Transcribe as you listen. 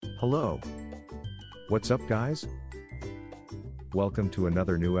Hello. What's up, guys? Welcome to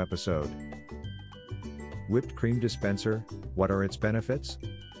another new episode. Whipped cream dispenser, what are its benefits?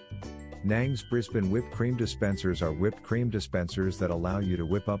 Nang's Brisbane whipped cream dispensers are whipped cream dispensers that allow you to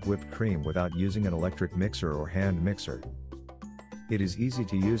whip up whipped cream without using an electric mixer or hand mixer. It is easy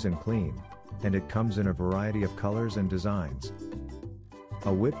to use and clean, and it comes in a variety of colors and designs.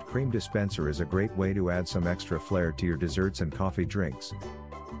 A whipped cream dispenser is a great way to add some extra flair to your desserts and coffee drinks.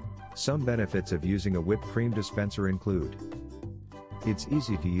 Some benefits of using a whipped cream dispenser include: it's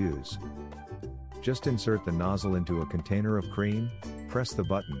easy to use. Just insert the nozzle into a container of cream, press the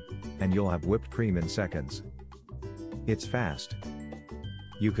button, and you'll have whipped cream in seconds. It's fast.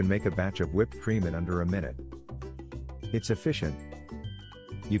 You can make a batch of whipped cream in under a minute. It's efficient.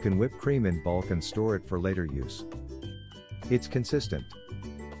 You can whip cream in bulk and store it for later use. It's consistent.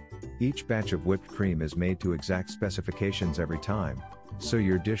 Each batch of whipped cream is made to exact specifications every time, so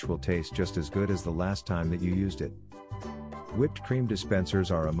your dish will taste just as good as the last time that you used it. Whipped cream dispensers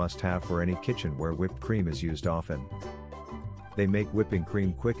are a must-have for any kitchen where whipped cream is used often. They make whipping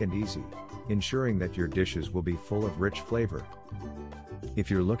cream quick and easy, ensuring that your dishes will be full of rich flavor. If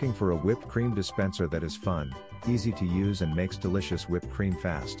you're looking for a whipped cream dispenser that is fun, easy to use and makes delicious whipped cream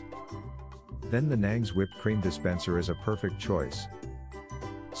fast, then the Nang's whipped cream dispenser is a perfect choice.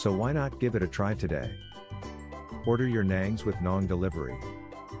 So why not give it a try today? Order your Nang's with Nong delivery.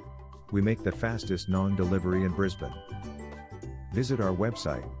 We make the fastest Nong delivery in Brisbane. Visit our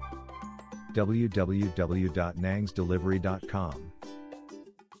website www.nangsdelivery.com.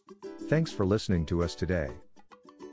 Thanks for listening to us today.